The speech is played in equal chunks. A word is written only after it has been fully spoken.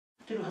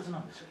ってるはず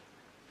なんですよ。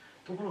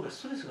ところが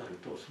ストレスがある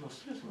と、その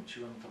ストレスの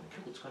中和のために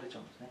結構疲れち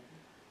ゃうんですね。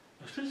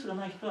ストレスが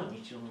ない人は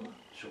日常の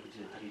食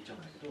事で足りちゃう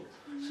んだけど、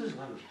ストレス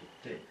がある人っ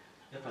て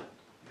やっぱ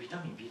ビタ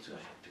ミン B2 が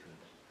減ってくる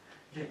んです。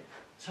で、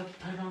さっき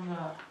胎盤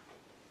が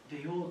で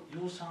葉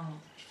酸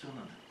必要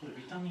なんだ。これ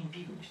ビタミン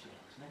B 群も必要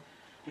なんですね。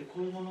で、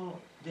こういうもの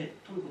で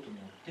取ることに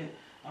よって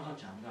赤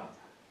ちゃんが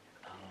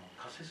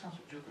活性酸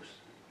素を除去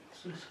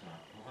するストレスが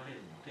逃れ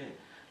るので、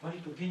割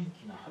と元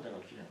気な肌が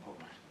きれいな顔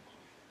がしてます。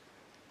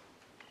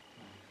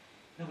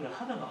だから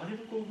肌が荒れ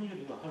る興奮よ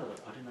りは肌が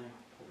荒れない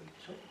方がいい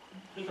でしょ。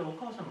それからお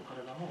母さんの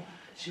体も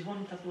脂肪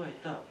に蓄え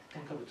た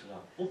添加物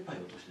がおっぱい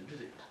を通して出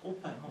てきます。お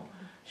っぱいも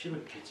白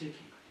い血液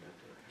が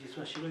出て、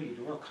実は白い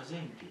色はカゼ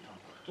インというタ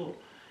ンパク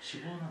と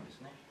脂肪なんで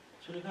すね。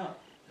それが、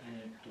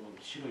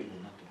白い色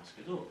になってます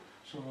けど、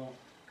その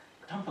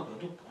タンパク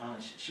が脂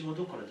肪は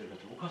どこから出るか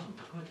というと、お母さん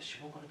の蓄えた脂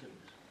肪から出るん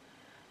です。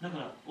だか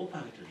らおっぱ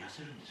いあげてると痩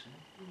せるんですよ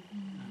ね。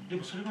で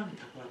もそれまでに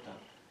蓄えた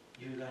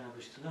有害な物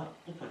質が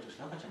おっぱいとし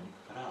て赤ちゃんに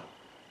行くから、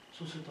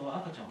そうすると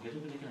赤ちゃんを解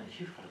毒できない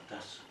皮膚から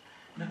出す。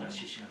だから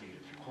湿疹ができ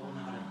るというこの流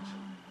れなんです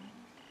よ。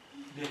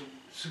で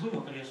すごい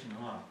分かりやすい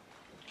のは、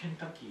ケン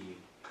タッキ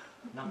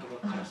ーなんと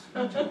かカラス食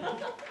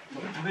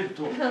べる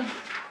と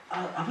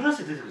油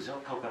汗出てくるでし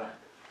ょ、顔から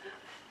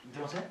出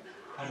ません？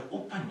あれ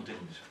おっぱいにも出る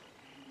んですよ、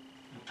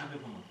食べ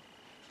物。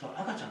赤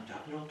ちゃんって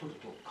油を取る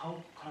と顔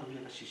から上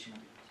が湿疹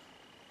が出ま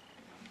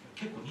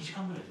す。結構2時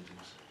間ぐらい出て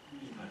ます、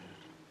いっぱい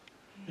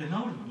出ると。で、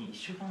治るのに1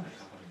週間ぐらい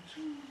かかるんです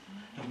よ。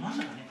でもま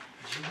さかね、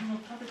自分の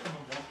食べた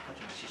もので赤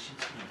ちゃんが湿疹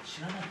つくのって知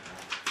らないか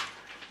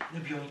ら、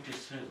で病院行って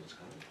ステロイドを使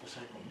う、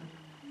抑え込む。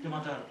で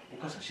またお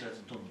母さん知ら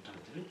ずにどんどん食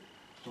べてる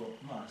と、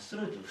ス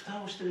テロイドと蓋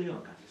をしてるよ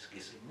うな感じです、下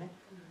水にね。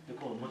で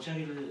こう持ち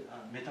上げる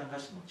メタンガ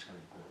スの力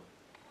でこう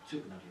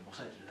強くなるように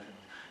抑えてるだけな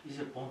ので、い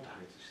ずれポンと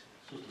破裂して、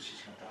そうすると湿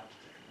疹がダーッと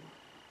出てくる。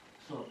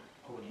そう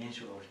ここに炎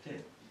症が起き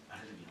て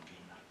アレルギーの原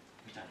因になる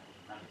みたいなこ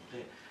とになるの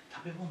で、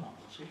食べ物は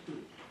ものすご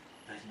く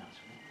大事なんで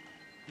すよね。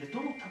で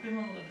どの食べ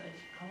物が大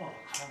事かは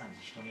分からない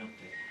んです、人によっ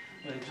て。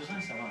助産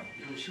師さんはい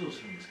ろいろ指導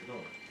するんですけど、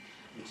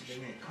うち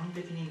でね、完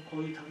璧に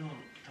こういう食べ物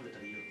食べた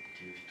らいいよっ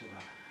ていう人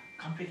が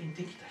完璧に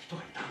できた人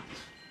がいたんで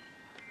す。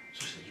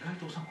そして意外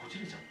とお産こ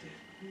じれちゃって、い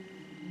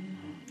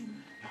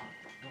や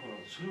だから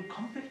それを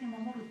完璧に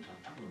守るっての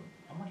は多分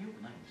あんまり良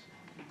くないんです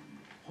ね。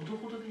ほど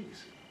ほどでいいで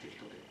す、適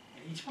当で。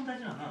一番大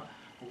事なのは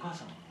お母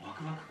様のワ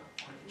クワク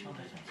感、これ一番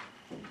大事なんで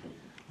すよ。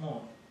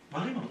もう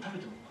悪いもの食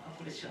べても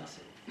これ幸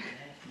せって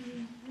ね、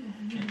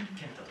ケ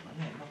ンタとか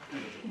ね、うまく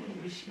食べてこれ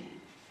美味しい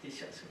って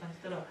幸せを感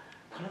じたら、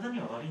体に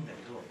は悪いんだ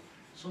けど、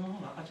その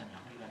方が赤ちゃんにあ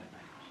まり害がな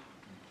い。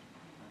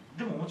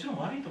でももちろ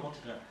ん悪いと思っ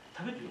てたら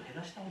食べる量を減ら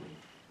した方がいい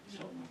でし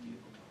ょってい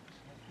うことなんです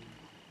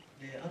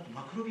ね。であと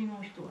マクロビの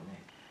人は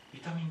ね、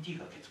ビタミン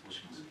D が欠乏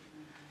します。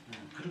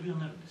くる病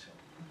になるんですよ。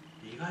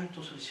意外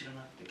とそれ知ら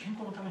なくて、健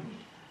康のために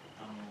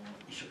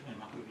一生懸命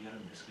マクロビやる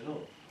んですけ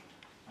ど、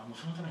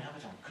そのために赤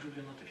ちゃんがくる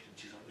病になった人、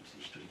実はうち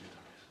で1人出た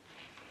んです。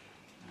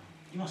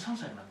今3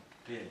歳になっ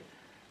て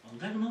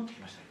だいぶ治って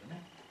きましたけど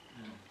ね、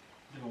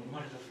でも生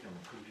まれた時は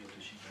もうくる病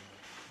という診断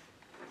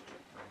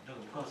だか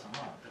らお母さん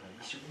はだから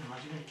一生懸命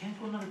真面目に健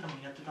康になるた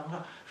めにやってたの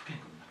が不健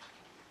康になっちゃっ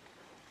た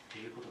っ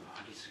ていうことが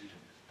ありすぎる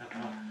んです。だ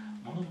から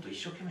物事を一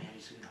生懸命やり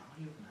すぎるのはあ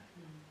まり良くない。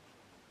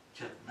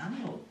じゃあ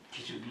何を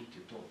基準にって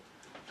いうと、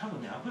多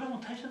分ね、油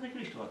も代謝でき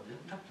る人は全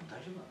然食べても大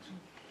丈夫なんです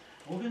よ。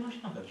欧米の人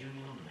なんか牛乳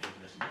飲んでも平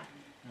気ですね、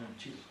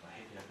チーズとか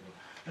平気だけど、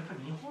やっぱ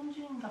り日本人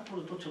が取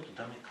るとちょっと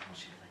ダメかも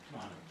しれないっていう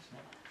のがあるんです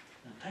ね。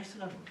体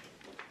質があるので、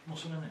もう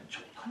それはね、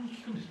直感に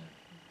効くんですね。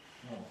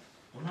も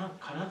う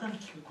体に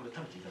効く、これ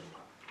食べていいだろう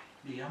か。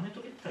で、やめと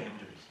けって言ったらや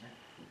めるべきですね。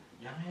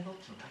やめろっ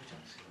ていうの食べちゃ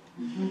うんですけど、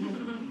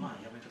まあ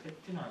やめとけっ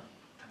ていうのは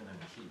食べな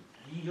いし、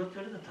いいよって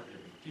言われたら食べ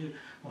ればいいっていう、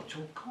もう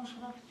直感を育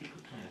ててい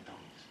くっていうのをやった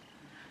方がいい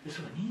で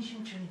す。で、それが妊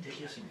娠中にで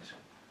きやすいんですよ。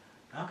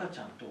赤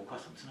ちゃんとお母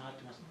さんつながっ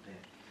てますので、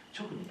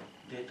直に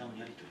データの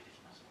やり取りで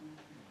きます。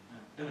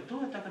だからど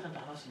うやって赤ちゃんと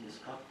話すんで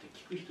すかって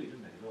聞く人いる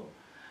んだけど、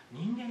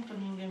人間と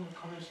人間が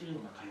会話する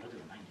ような会話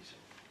ではないんです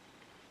よ。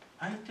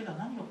相手が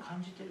何を感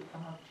じてるか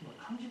なっていうの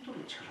を感じ取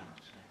る力なん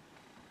ですね。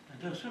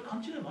だからそれは勘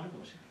違いもあるか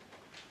もしれない。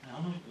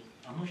あの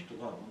人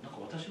がなん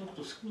か私のこ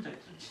とを好きみたいっ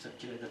て実は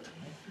嫌いだった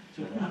らね、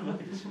それがあるわ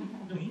けですよ。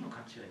でもいいの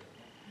勘違いだよ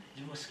ね。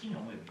自分が好きに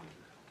思えばいいこと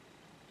だか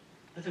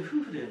ら。だって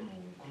夫婦でも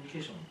コミュニ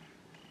ケーション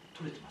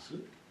取れてます？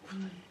お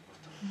二人。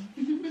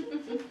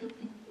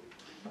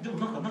でも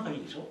なんか仲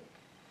いいでしょ？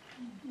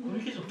コミ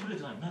ュニケーション取れ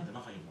てないのになんで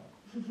仲いいの？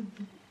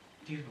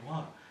っていうの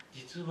は、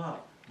実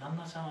は旦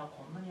那さんは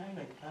こんなに愛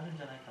がいっぱいあるん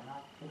じゃないか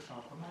な、奥さ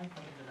んはこんな愛が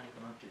あるんじゃないか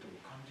なっていうとこ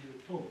ろを感じ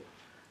ると、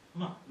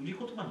まあ売り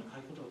言葉に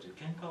買い言葉という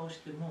喧嘩をし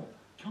ても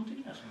基本的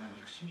にはそんな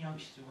に憎しみ合う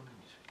必要がない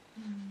んですよ。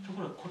と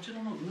ころがこちら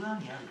の裏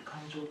にある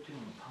感情ってい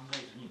うのを考え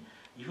ずに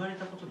言われ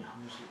たことに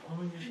反応する、こ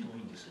ういう人多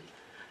いんです。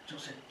女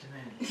性って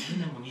ね、10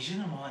年も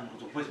20年も前の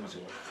ことを覚えてます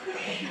よ。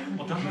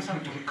もう旦那さ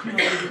んとっくに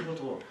忘れてるこ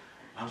とを、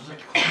あの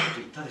時こんなこと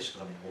言ったでし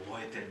ょとかね、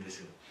覚えてるんで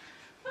すよ。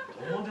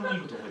どうでもい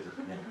いこと覚えて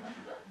るね。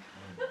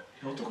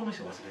男の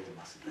人忘れて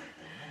ます、大体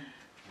ね。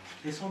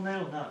で、そんな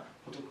ような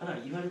ことから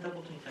言われた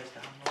ことに対して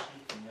反応す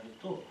るっていうのをやる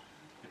と、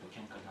やっぱ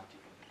喧嘩になって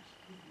いく。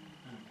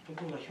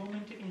ところが表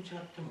面的に違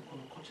っても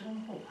こちらの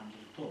方を感じ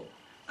ると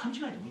勘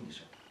違いでもいいんで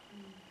すよ。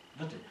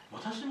だって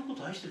私のこ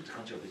とを愛してるって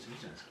感じは別にいい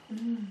じゃないですか。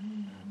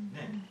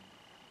ね、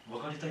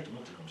分かりたいと思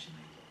ってるかもしれ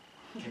ない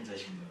けど、顕在意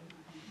識では。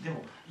で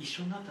も一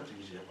緒になった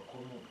時じゃやっぱ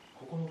こ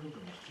この部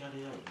分が引き荒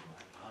れ合う部分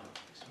があるわ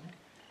けですよね。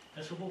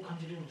そこを感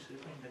じるようにすれ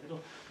ばいいんだけど、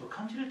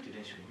感じるっていう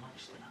練習を今まで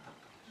してなかっ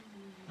たんです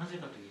よ。なぜ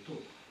かというと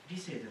理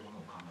性でもの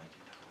を考えて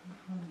いたか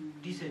ら。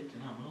理性って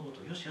いうのは物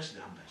事をよしよし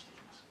で判断してい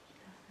きます。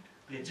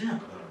で善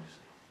悪があるんです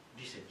よ、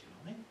理性ってい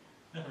うのはね。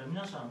だから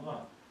皆さん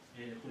は、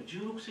これ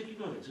16世紀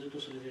ぐらいずっと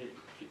それで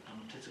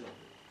哲学、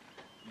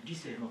理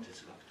性の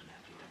哲学というの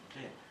をやっていたの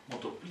で、も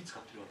うどっぷり使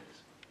ってるわけで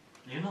す。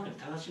世の中に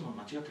正しいも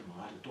の間違ってるも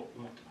のがあると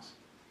思ってます。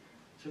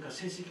それから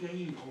成績が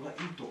いい方がい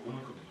いと思い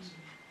込んでます。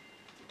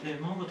で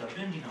物事は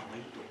便利な方が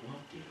いいと思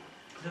っている。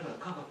だから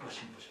科学は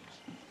進歩しま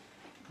す。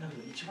だけ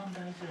ど一番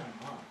大事な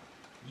のは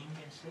人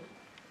間性、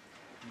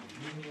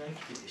人間が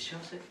生きていて幸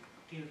せっ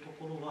ていうと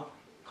ころは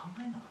考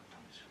えなかっ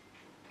たんですよ。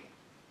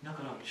だ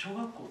から小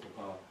学校と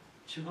か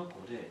中学校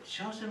で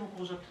幸せの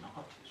講座ってな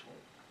かったでしょ。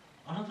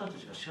あなたた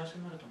ちが幸せ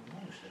になるために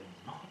何をしてる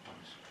のもなかったん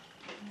ですよ。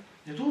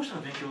でどうし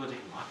たら勉強ができ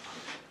るのがあったん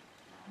ですよ。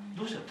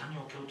どうしたら他人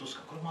を蹴落とす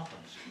か、これもあった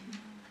んですよ。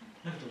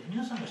だけど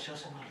皆さんが幸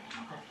せになるの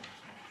はなかったんで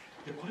すね。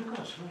でこれか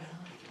らそれをやら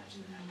なきゃいけない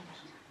時代になりま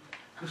す。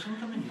でその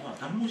ためには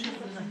誰も教え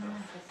てくれないから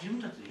自分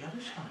たちでや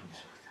るしかないんで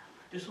すよ。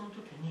でその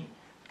時に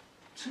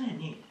常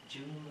に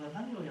自分が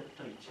何をやっ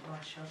たら一番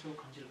幸せを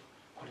感じる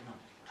か、これなん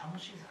です。楽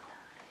しいのか、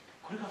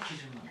これが基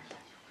準なんです。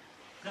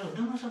だから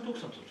旦那さんと奥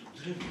さんと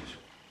ずれるんです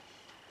よ。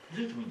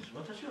ずれてもいいんです。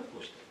私はこ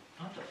うして、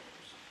あなたはこ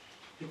うして。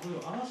でこれ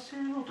を合わせ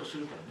ようとす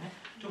るからね、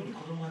特に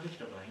子供ができ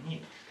た場合に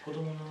子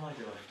供の前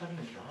では2人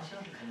の人を合わせ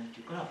なきゃいけないって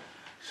いうから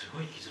す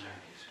ごい生きづらい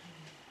わけですよ。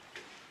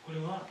こ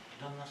れは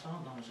旦那さん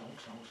は旦那さん、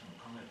奥さんは奥さん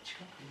の考える近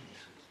くいいんで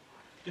す。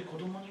で子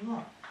供に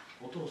は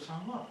お父さ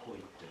んはこ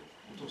う言ってる、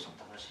お父さん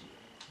正しい、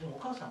でも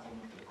お母さんこう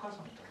思ってる、お母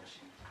さんも正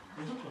しい、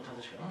でどっちも正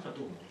しいからあなたは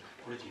どう思う、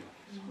これでいいわ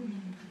けで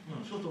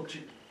すよ。そうす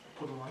ると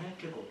子供はね、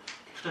結構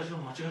2人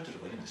とも間違って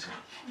るとか言うんですよ。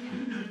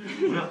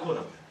俺はこ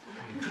うだ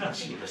みたいなプラン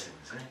C を出してる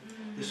んですね。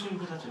でそうい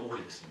う子たちが多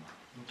いです今。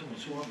特に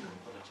小学校の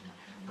子たちに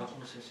学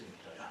校の先生に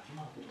来たら、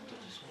今の子供た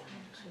ちそうな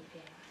んですよ。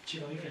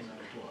違う意見にな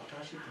ると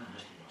新しいプラン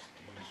出していますっ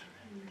て言うんですよ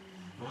ね。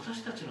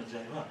私たちの時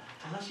代は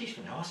正しい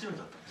人に合わせる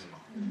だったんですよ。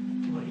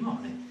ところが今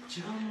はね、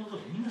違うものと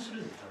みんなそ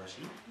れぞれ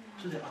正しい、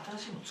それで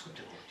新しいものを作っ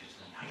ていこうっていう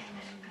時代に入って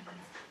ます。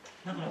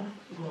だから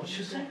この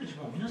出産育児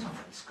も皆さん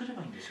が作れ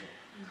ばいいんですよ。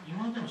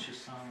今までの出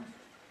産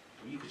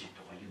と育児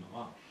とかいうの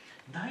は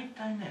大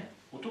体ね、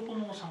男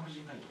の産婦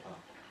人科医とか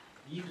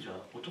育児は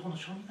男の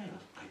小児科医が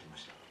書いてま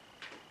した。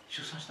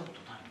出産したこ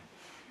とないの。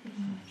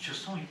出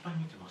産をいっぱい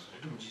見てます。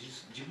でも自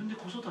分で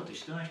子育て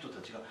してない人た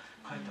ちが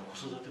書いた子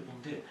育て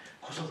本で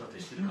子育て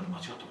してるから間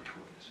違ったこと聞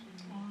くわけです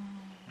よ。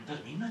だっ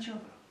てみんな違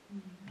うか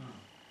ら。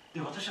で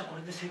私はこ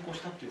れで成功し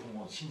たっていう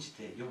本を信じ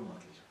て読むわ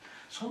けですよ。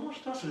その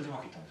人はそれでうま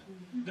くいったんですよ。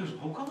で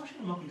も他の人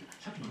うまくいっ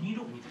た、さっきの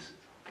262です。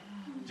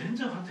全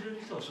然外れ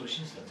る人はそれ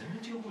信じたら全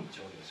然違う方に行っち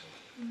ゃうわけですよ。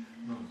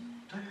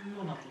という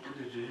ようなこと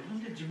で自分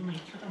で自分の生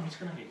き方を見つ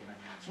けなきゃいけな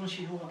い。その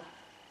指標が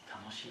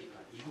楽しい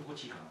か居心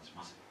地いいかなんです、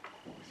まず。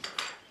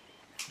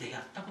で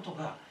やったこと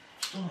が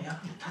人の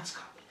役に立つ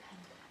か、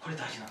これ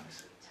大事なんで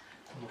す。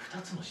この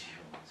2つの指標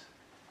なんです。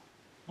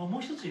も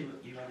う一つ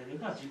言われれ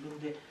ば自分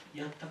で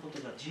やったこと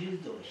が自由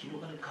度が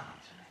広がるかな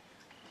んですよね。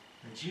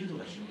自由度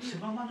が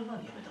狭まるのは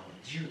やめた方がい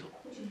い。自由度、